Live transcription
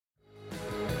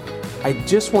I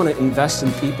just want to invest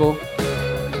in people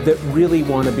that really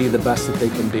want to be the best that they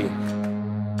can be.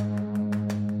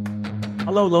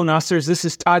 Hello, Loan Officers. This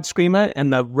is Todd Screama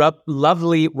and the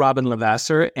lovely Robin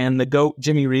Lavasser and the GOAT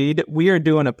Jimmy Reed. We are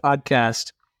doing a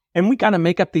podcast, and we kind of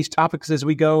make up these topics as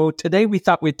we go. Today, we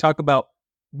thought we'd talk about,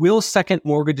 will second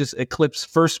mortgages eclipse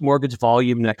first mortgage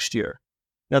volume next year?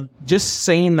 Now, just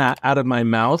saying that out of my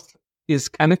mouth is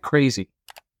kind of crazy,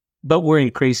 but we're in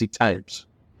crazy times.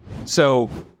 So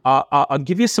I'll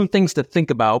give you some things to think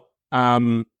about,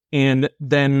 and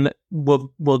then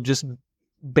we'll just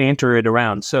banter it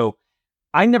around. So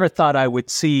I never thought I would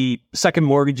see second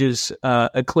mortgages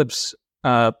eclipse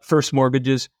first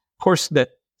mortgages. Of course, the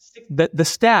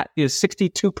stat is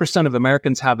 62% of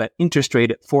Americans have an interest rate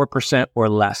at 4% or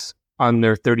less on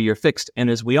their 30-year fixed. And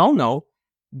as we all know,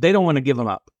 they don't want to give them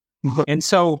up. And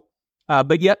so,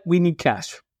 but yet we need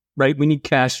cash, right? We need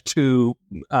cash to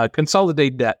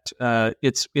consolidate debt.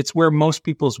 It's where most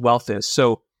people's wealth is.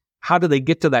 So how do they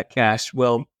get to that cash?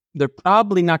 Well, they're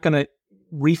probably not going to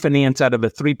refinance out of a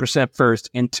 3% first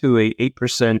into a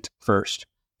 8% first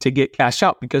to get cash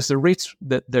out, because the rates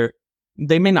that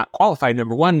they may not qualify.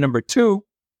 Number one. Number two,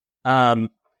 the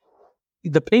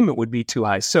payment would be too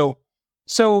high. So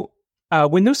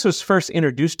when this was first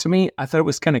introduced to me, I thought it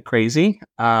was kind of crazy.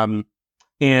 And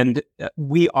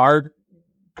we are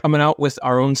coming out with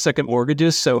our own second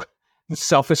mortgages. So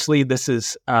selfishly, this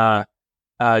is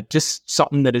just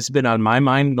something that has been on my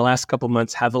mind the last couple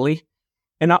months heavily.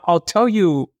 And I'll tell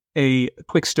you a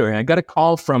quick story. I got a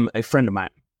call from a friend of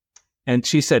mine, and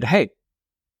she said, "Hey,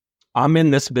 I'm in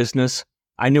this business."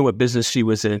 I knew what business she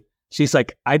was in. She's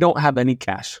like, "I don't have any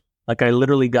cash. Like, I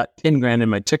literally got 10 grand in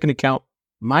my checking account.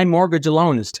 My mortgage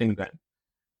alone is 10 grand.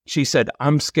 She said,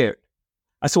 "I'm scared."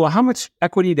 I said, "Well, how much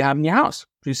equity do you have in your house?"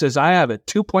 She says, "I have a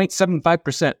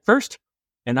 2.75% first,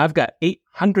 and I've got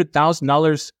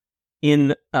 $800,000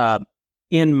 in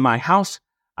my house.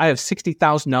 I have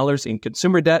 $60,000 in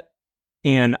consumer debt,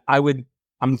 and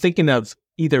I'm thinking of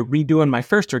either redoing my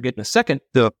first or getting a second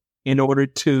in order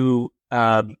to,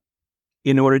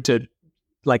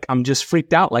 like, I'm just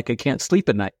freaked out. Like, I can't sleep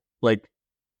at night. Like,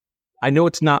 I know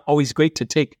it's not always great to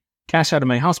take cash out of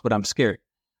my house, but I'm scared."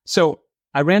 So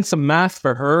I ran some math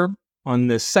for her on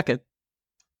this second,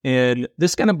 and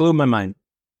this kind of blew my mind.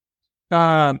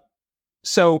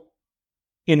 So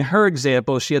in her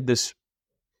example, she had this.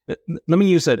 Let me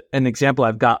use an example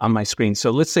I've got on my screen.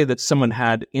 So let's say that someone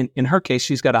had, in her case,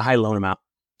 she's got a high loan amount.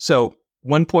 So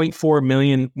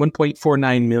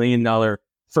 $1.49 million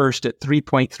first at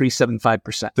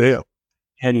 3.375%. Damn.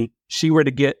 And she were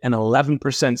to get an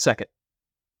 11% second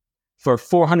for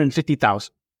 $450,000,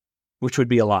 which would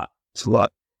be a lot. It's a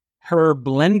lot. Her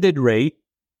blended rate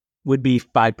would be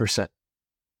 5%.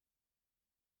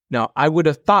 Now, I would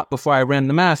have thought before I ran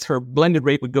the math, her blended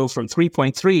rate would go from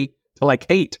 3.3 to like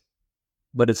 8,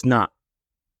 but it's not.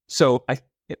 So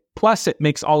plus it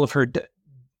makes all of her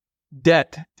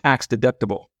debt tax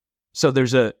deductible. So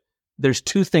there's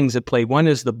two things at play. One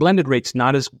is the blended rate's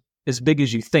not as big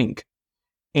as you think,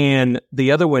 and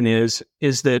the other one is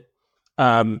that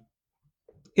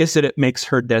it makes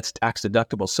her debts tax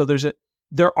deductible. So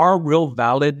there are real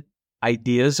valid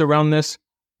ideas around this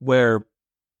where,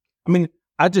 I mean,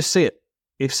 I'll just say it.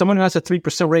 If someone who has a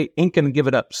 3% rate ain't going to give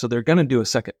it up, so they're going to do a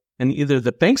second. And either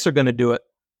the banks are going to do it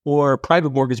or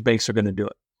private mortgage banks are going to do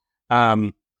it.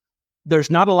 There's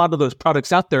not a lot of those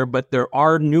products out there, but there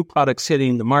are new products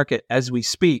hitting the market as we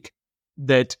speak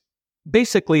that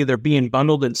basically they're being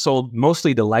bundled and sold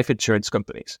mostly to life insurance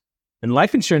companies. And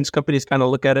life insurance companies kind of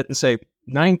look at it and say,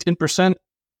 9-10%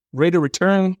 rate of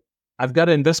return, I've got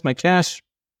to invest my cash.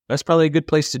 That's probably a good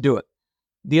place to do it.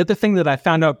 The other thing that I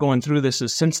found out going through this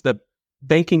is since the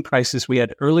banking crisis we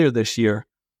had earlier this year,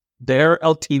 their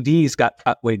LTVs got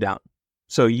cut way down.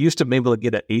 So you used to be able to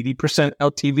get an 80%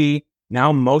 LTV.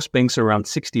 Now most banks are around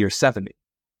 60 or 70.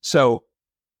 So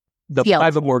the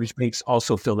private mortgage banks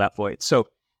also fill that void. So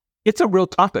it's a real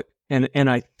topic. And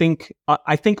I think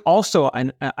also,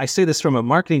 and I say this from a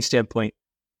marketing standpoint,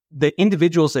 the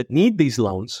individuals that need these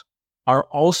loans are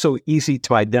also easy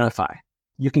to identify.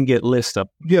 You can get lists up.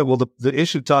 Yeah, well, the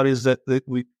issue, Todd, is that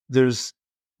there's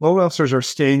loan officers are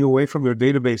staying away from their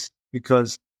database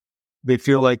because they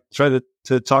feel like trying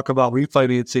to talk about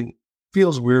refinancing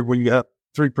feels weird when you have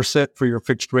 3% for your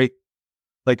fixed rate.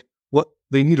 Like, what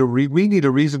they need we need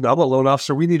a reason. I'm a loan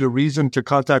officer. We need a reason to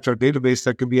contact our database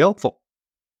that can be helpful.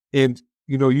 And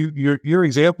your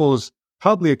example is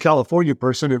probably a California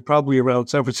person and probably around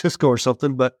San Francisco or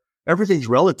something, but everything's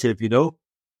relative,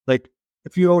 Like,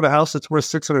 if you own a house that's worth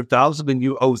 $600,000 and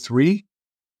you owe $3,000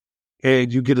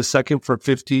 and you get a second for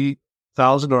 $50,000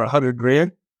 or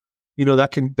 $100,000,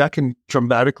 that can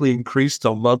dramatically decrease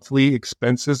the monthly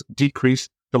expenses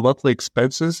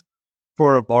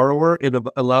for a borrower and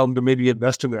allow them to maybe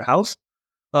invest in their house.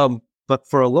 But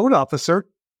for a loan officer,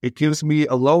 it gives me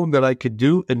a loan that I could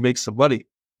do and make some money.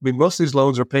 I mean, most of these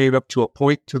loans are paying up to a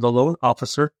point to the loan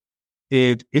officer,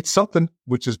 and it's something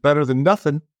which is better than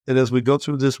nothing. And as we go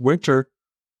through this winter,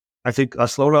 I think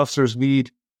us loan officers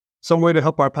need some way to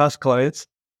help our past clients,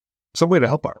 some way to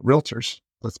help our realtors.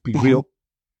 Let's be real.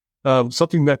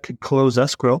 Something that could close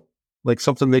escrow, like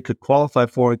something they could qualify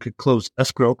for and could close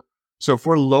escrow. So if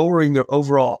we're lowering their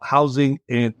overall housing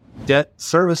and debt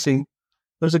servicing,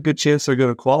 there's a good chance they're going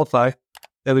to qualify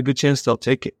and a good chance they'll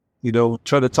take it.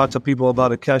 Trying to talk to people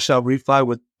about a cash out refi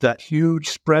with that huge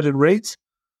spread in rates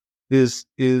is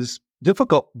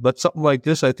difficult. But something like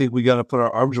this, I think we got to put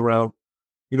our arms around.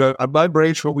 At my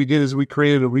branch, what we did is we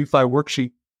created a refi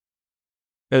worksheet.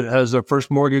 It has their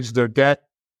first mortgage, their debt,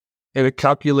 and it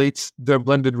calculates their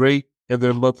blended rate and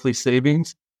their monthly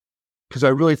savings. Because I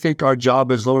really think our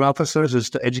job as loan officers is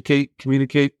to educate,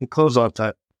 communicate, and close on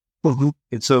time. Mm-hmm.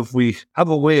 And so if we have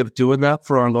a way of doing that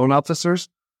for our loan officers,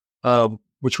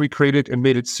 which we created and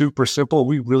made it super simple,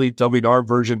 we really dummied our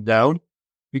version down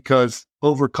because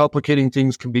overcomplicating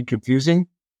things can be confusing.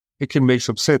 It can make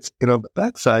some sense. And on the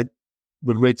backside,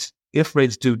 if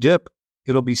rates do dip,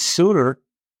 it'll be sooner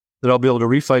that I'll be able to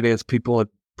refinance people and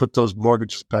put those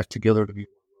mortgages back together to be.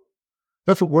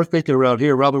 That's what we're thinking around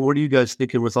here. Robin, what are you guys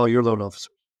thinking with all your loan officers?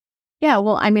 Yeah,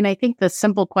 well, I mean, I think the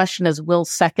simple question is, will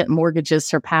second mortgages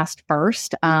surpass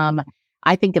first?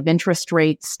 I think if interest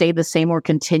rates stay the same or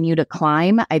continue to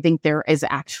climb, I think there is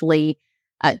actually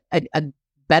a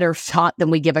better shot than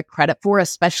we give it credit for,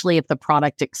 especially if the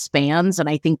product expands. And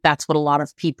I think that's what a lot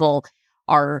of people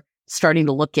are starting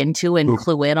to look into and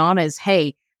clue in on is,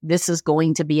 hey, this is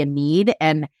going to be a need.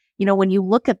 And when you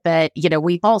look at that,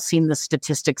 we've all seen the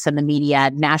statistics in the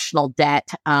media, national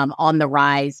debt on the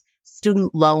rise,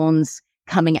 student loans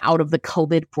coming out of the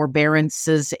COVID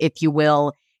forbearances, if you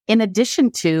will, in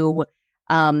addition to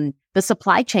the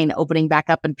supply chain opening back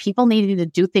up and people needing to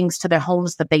do things to their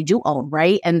homes that they do own,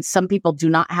 right? And some people do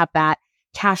not have that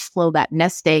cash flow, that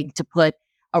nest egg to put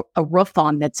a roof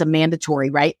on that's a mandatory,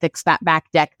 right? Fix that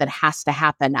back deck that has to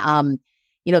happen.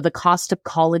 The cost of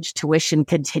college tuition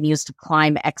continues to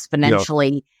climb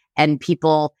exponentially, and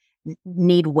people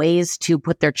need ways to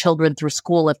put their children through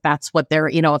school if that's what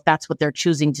they're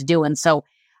choosing to do. And so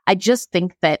I just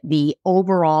think that the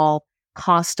overall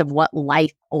cost of what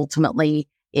life ultimately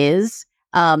is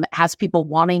has people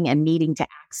wanting and needing to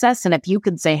access. And if you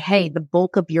can say, hey, the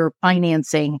bulk of your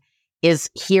financing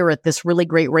is here at this really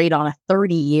great rate on a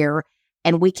 30-year,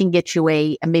 and we can get you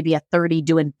maybe a 30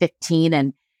 doing 15.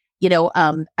 And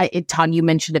Ton, you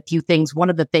mentioned a few things. One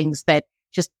of the things that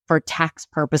just for tax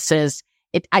purposes,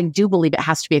 I do believe it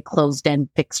has to be a closed-end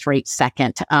fixed rate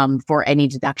second for any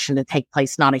deduction to take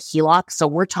place, not a HELOC. So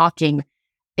we're talking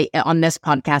on this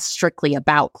podcast strictly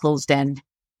about closed-end,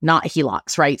 not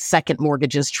HELOCs, right? Second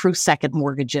mortgages, true second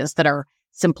mortgages that are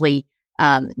simply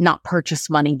not purchase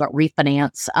money, but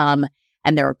refinance.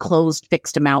 And they're a closed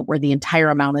fixed amount where the entire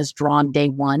amount is drawn day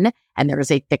one, and there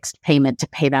is a fixed payment to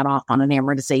pay that off on an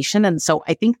amortization. And so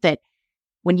I think that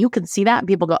when you can see that and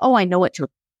people go, oh, I know what to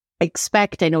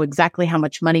expect. I know exactly how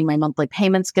much money my monthly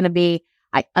payment's going to be.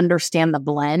 I understand the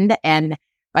blend. And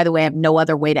by the way, I have no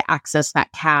other way to access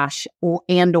that cash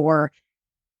or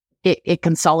it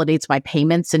consolidates my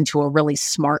payments into a really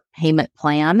smart payment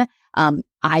plan.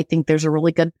 I think there's a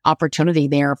really good opportunity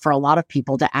there for a lot of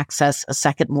people to access a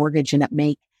second mortgage and it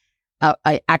make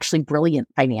actually brilliant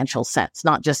financial sense.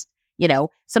 Not just,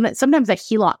 sometimes a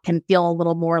HELOC can feel a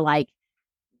little more like,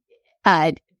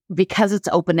 because it's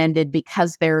open-ended,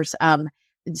 because there's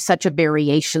such a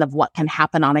variation of what can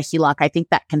happen on a HELOC, I think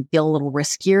that can feel a little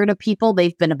riskier to people.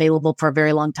 They've been available for a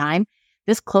very long time.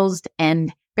 This closed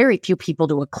end, very few people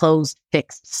do a closed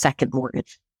fixed second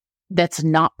mortgage that's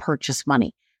not purchase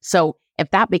money. So if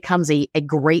that becomes a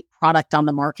great product on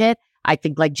the market, I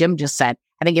think like Jim just said,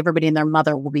 I think everybody and their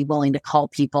mother will be willing to call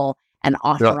people and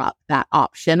offer up that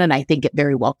option. And I think it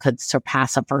very well could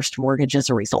surpass a first mortgage as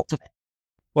a result of it.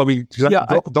 Well, I mean,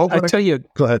 I tell you,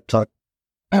 go ahead, talk.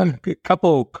 A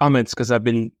couple comments, because I've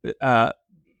been,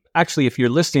 actually, if you're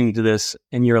listening to this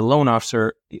and you're a loan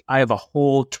officer, I have a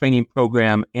whole training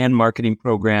program and marketing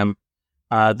program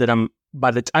that by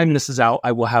the time this is out,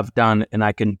 I will have done, and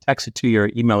I can text it to you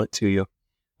or email it to you.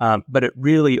 But it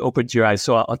really opens your eyes.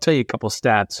 So I'll tell you a couple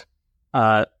stats.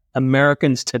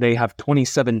 Americans today have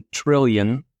 $27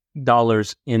 trillion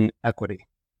in equity.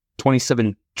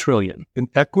 $27 trillion. In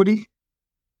equity?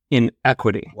 In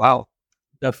equity. Wow.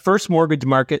 The first mortgage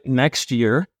market next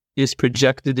year is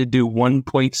projected to do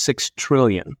 1.6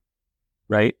 trillion,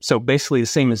 right? So basically the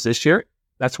same as this year.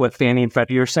 That's what Fannie and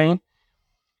Freddie are saying.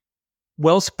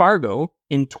 Wells Fargo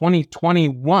in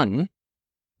 2021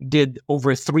 did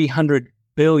over 300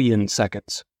 billion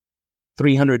seconds.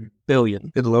 300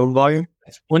 billion. In loan volume?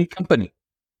 That's one company.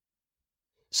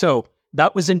 So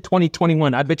that was in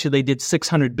 2021. I bet you they did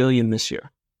 600 billion this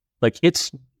year. Like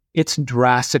it's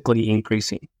drastically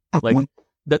increasing. Like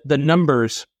the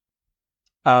numbers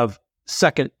of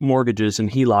second mortgages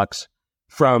and HELOCs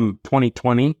from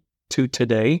 2020 to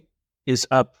today is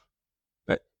up.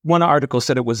 One article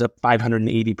said it was up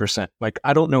 580%. Like,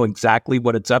 I don't know exactly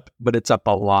what it's up, but it's up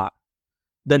a lot.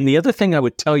 Then the other thing I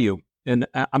would tell you, and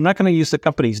I'm not going to use the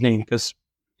company's name because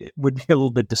it would be a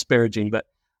little bit disparaging, but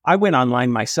I went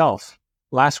online myself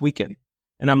last weekend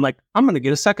and I'm like, I'm going to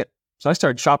get a second. So I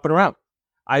started shopping around.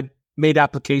 I made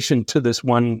application to this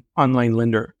one online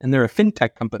lender and they're a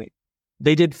fintech company.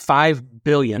 They did 5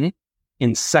 billion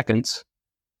in seconds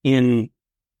in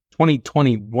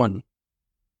 2021.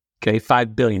 Okay,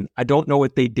 5 billion. I don't know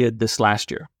what they did this last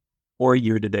year or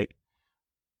year to date.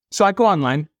 So I go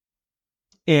online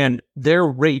and their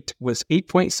rate was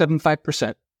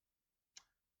 8.75%.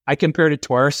 I compared it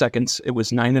to our seconds. It was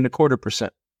 9.25%.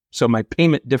 So my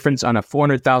payment difference on a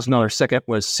 $400,000 second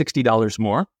was $60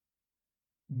 more.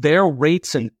 Their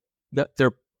rates and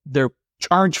their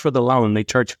charge for the loan, they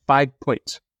charge 5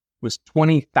 points, was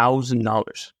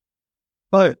 $20,000.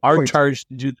 But our charge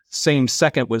to do the same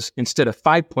second was, instead of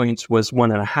 5 points, was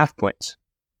 1.5 points.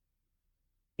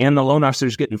 And the loan officer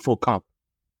is getting full comp.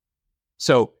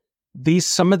 So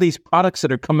some of these products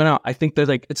that are coming out, I think they're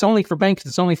like, it's only for banks.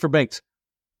 It's only for banks.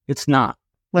 It's not.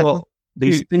 Well,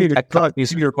 these fintech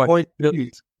companies. To your point,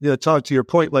 Todd, to your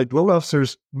point, like loan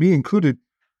officers, me included,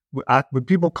 when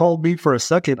people called me for a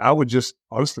second, I would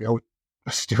steer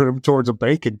them towards a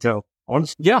bank and tell.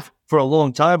 Honestly, yeah. For a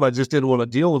long time, I just didn't want to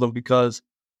deal with them because,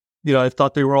 I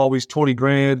thought they were always 20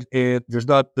 grand and there's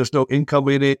no income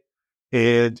in it.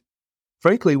 And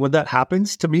frankly, when that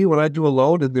happens to me, when I do a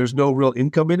loan and there's no real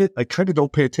income in it, I kind of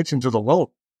don't pay attention to the loan.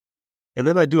 And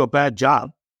then I do a bad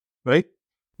job, right?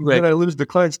 Then I lose the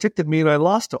client's ticked me and I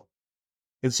lost them.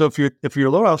 And so if you're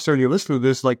a loan officer and you're listening to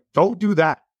this, like, don't do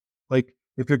that. Like,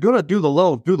 if you're going to do the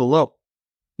loan, do the loan.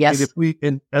 Yes.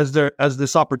 And as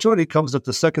this opportunity comes that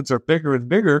the seconds are bigger and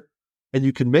bigger, and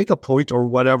you can make a point or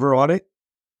whatever on it,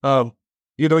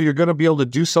 you're going to be able to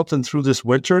do something through this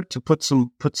winter to put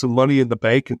some money in the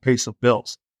bank and pay some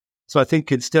bills. So I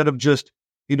think instead of just,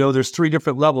 there's 3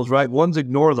 different levels, right? One's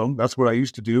ignore them. That's what I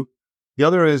used to do. The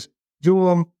other is do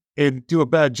them and do a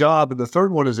bad job. And the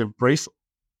third one is embrace them.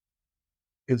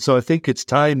 And so I think it's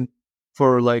time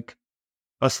for like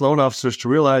us loan officers to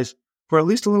realize, for at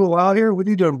least a little while here, we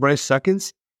need to embrace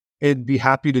seconds and be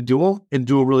happy to do them and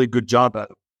do a really good job at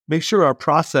them. Make sure our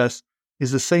process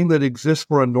is the same that exists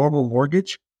for a normal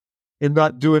mortgage and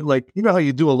not do it like, how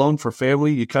you do a loan for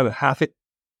family, you kind of half it.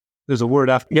 There's a word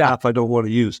after half I don't want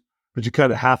to use, but you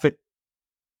kind of half it.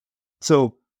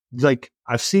 So like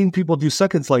I've seen people do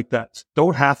seconds like that.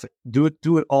 Don't half it. Do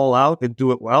it all out and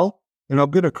do it well. And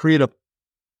I'm going to create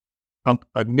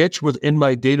a niche within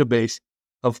my database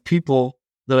of people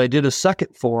that I did a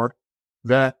second for,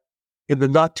 that in the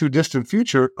not too distant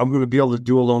future, I'm going to be able to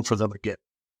do a loan for them again.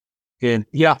 And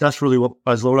that's really what,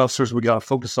 as loan officers, we got to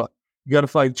focus on. You got to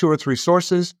find 2 or 3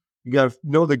 sources. You got to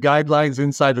know the guidelines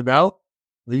inside and out.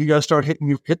 Then you got to start hitting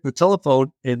the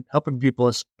telephone and helping people,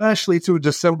 especially through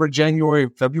December, January,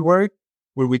 and February,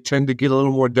 where we tend to get a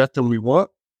little more debt than we want.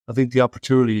 I think the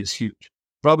opportunity is huge.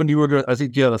 Robin, I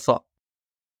think you had a thought.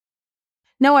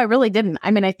 No, I really didn't. I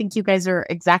mean, I think you guys are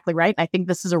exactly right. I think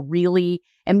this is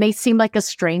it may seem like a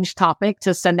strange topic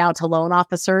to send out to loan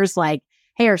officers, like,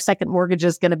 hey, our second mortgage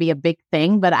is going to be a big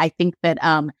thing. But I think that,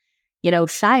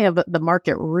 shy of the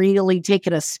market really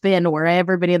taking a spin where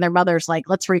everybody and their mother's like,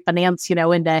 let's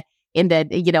refinance,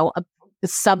 into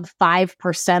sub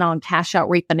 5% on cash out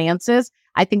refinances.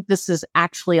 I think this is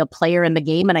actually a player in the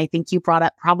game. And I think you brought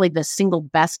up probably the single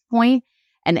best point.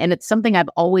 And it's something I've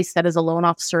always said as a loan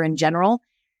officer in general.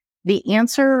 The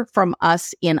answer from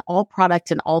us in all product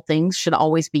and all things should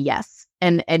always be yes.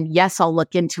 And yes, I'll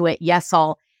look into it. Yes,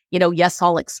 I'll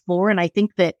explore. And I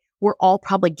think that we're all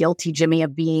probably guilty, Jimmy,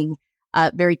 of being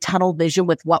very tunnel vision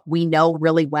with what we know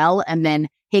really well. And then,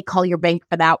 hey, call your bank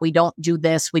for that. We don't do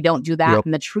this. We don't do that. Yep.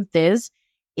 And the truth is,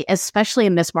 especially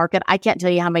in this market, I can't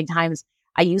tell you how many times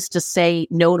I used to say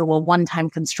no to a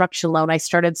one-time construction loan. I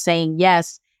started saying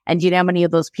yes. And do you know how many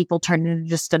of those people turned into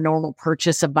just a normal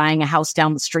purchase of buying a house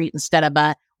down the street instead of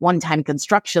a one-time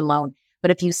construction loan?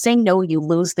 But if you say no, you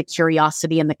lose the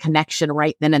curiosity and the connection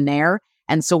right then and there.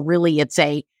 And so really it's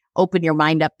open your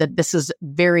mind up that this is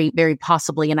very, very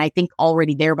possibly, and I think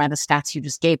already there by the stats you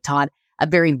just gave, Todd, a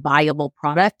very viable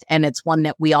product. And it's one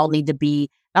that we all need to be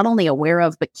not only aware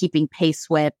of, but keeping pace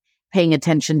with, paying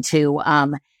attention to,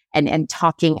 and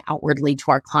talking outwardly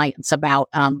to our clients about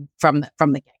from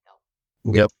the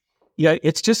get-go. Yep. Yeah,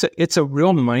 it's a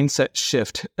real mindset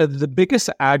shift. The biggest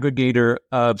aggregator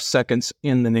of seconds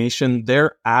in the nation,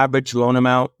 their average loan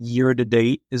amount year to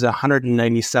date is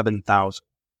 $197,000.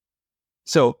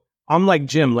 So I'm like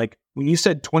Jim, like when you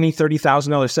said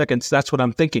 $20,000-$30,000 seconds, that's what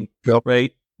I'm thinking,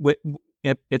 right?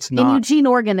 It's not. In Eugene,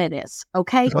 Oregon, it is.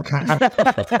 Okay.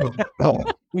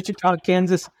 Wichita,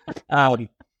 Kansas. Yeah.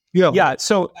 Yeah.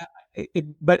 So,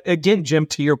 but again, Jim,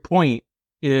 to your point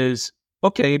is,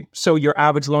 okay, so your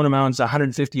average loan amount is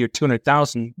 150 or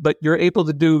 200,000, but you're able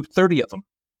to do 30 of them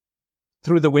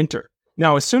through the winter.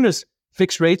 Now, as soon as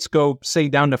fixed rates go, say,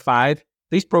 down to 5,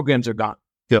 these programs are gone.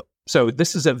 Yep. So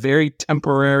this is a very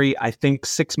temporary, I think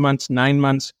 6 months, 9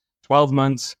 months, 12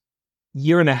 months,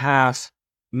 year and a half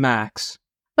max.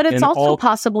 But it's also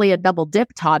possibly a double dip,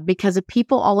 Todd, because if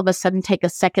people all of a sudden take a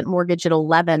second mortgage at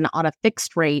 11 on a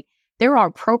fixed rate, there are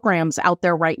programs out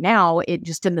there right now,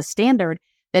 just in the standard,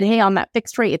 that, hey, on that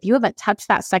fixed rate, if you haven't touched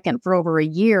that second for over a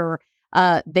year,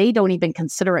 they don't even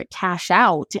consider it cash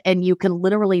out. And you can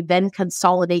literally then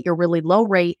consolidate your really low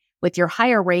rate with your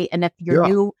higher rate. And if your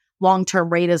new long-term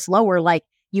rate is lower, like,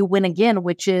 you win again,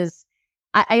 which is,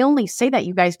 I only say that,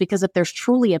 you guys, because if there's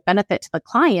truly a benefit to the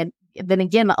client, then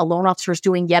again, a loan officer is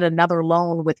doing yet another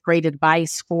loan with great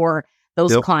advice for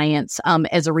those clients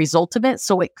as a result of it.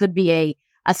 So it could be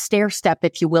a stair step,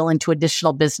 if you will, into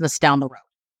additional business down the road.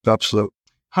 Absolutely.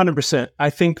 100%. I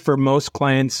think for most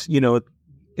clients,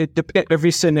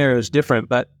 every scenario is different,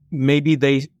 but maybe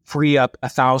they free up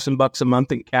 $1,000 a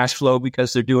month in cash flow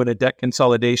because they're doing a debt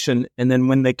consolidation. And then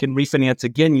when they can refinance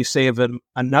again, you save them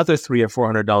another $300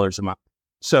 or $400 a month.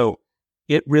 So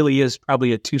it really is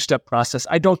probably a two-step process.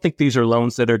 I don't think these are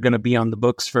loans that are going to be on the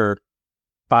books for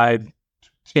 5-10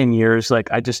 years. I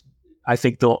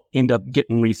think they'll end up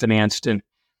getting refinanced, and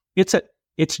it's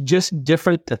just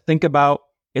different to think about.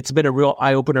 It's been a real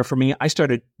eye-opener for me. I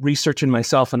started researching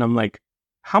myself, and I'm like,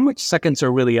 how much seconds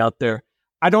are really out there?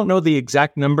 I don't know the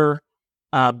exact number.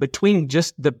 Between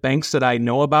just the banks that I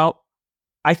know about,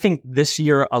 I think this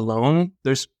year alone,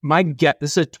 this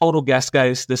is a total guess,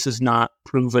 guys. This is not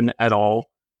proven at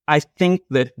all. I think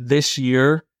that this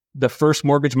year, the first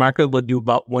mortgage market will do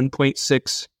about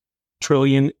 1.6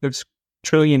 trillion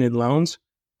in loans.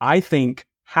 I think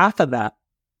half of that,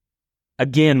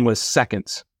 again, was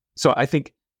seconds. So I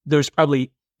think there's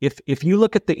probably, if you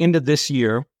look at the end of this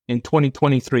year in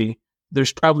 2023,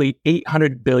 there's probably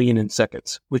 800 billion in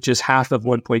seconds, which is half of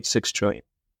 1.6 trillion.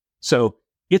 So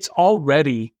it's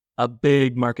already a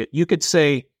big market. You could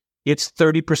say it's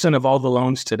 30% of all the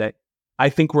loans today. I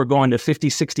think we're going to 50,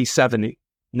 60, 70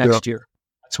 next year.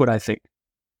 That's what I think.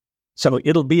 So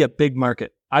it'll be a big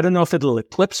market. I don't know if it'll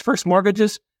eclipse first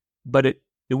mortgages, but it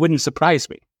wouldn't surprise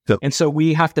me. Yep. And so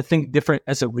we have to think different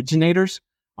as originators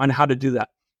on how to do that.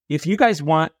 If you guys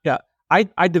want,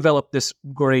 I developed this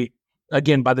great,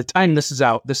 again, by the time this is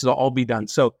out, this will all be done.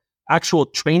 So actual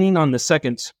training on the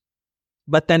seconds,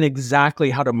 but then exactly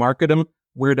how to market them,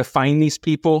 where to find these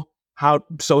people, how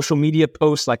social media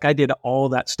posts, like I did all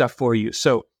that stuff for you.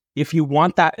 So if you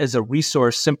want that as a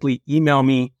resource, simply email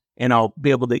me and I'll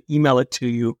be able to email it to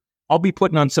you. I'll be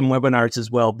putting on some webinars as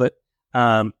well, but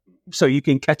so you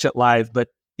can catch it live. But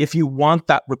if you want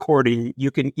that recording,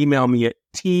 you can email me at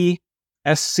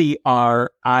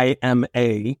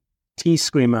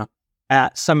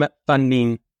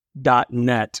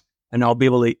tscrima@summitfunding.net, and I'll be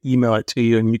able to email it to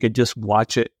you, and you could just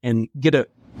watch it and get a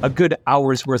good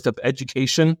hour's worth of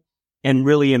education, and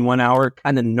really in 1 hour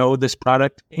kind of know this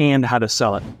product and how to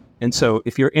sell it. And so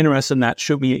if you're interested in that,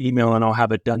 shoot me an email and I'll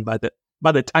have it done by the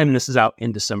time this is out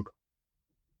in December.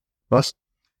 Bust.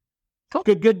 Cool.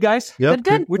 Good, guys. Yep.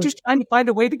 Good. We're just trying to find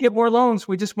a way to get more loans.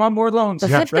 We just want more loans,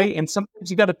 right? And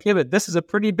sometimes you got to pivot. This is a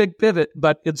pretty big pivot,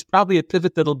 but it's probably a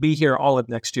pivot that'll be here all of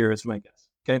next year is my guess.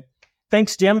 Okay.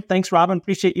 Thanks, Jim. Thanks, Robin.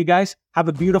 Appreciate you guys. Have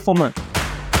a beautiful month.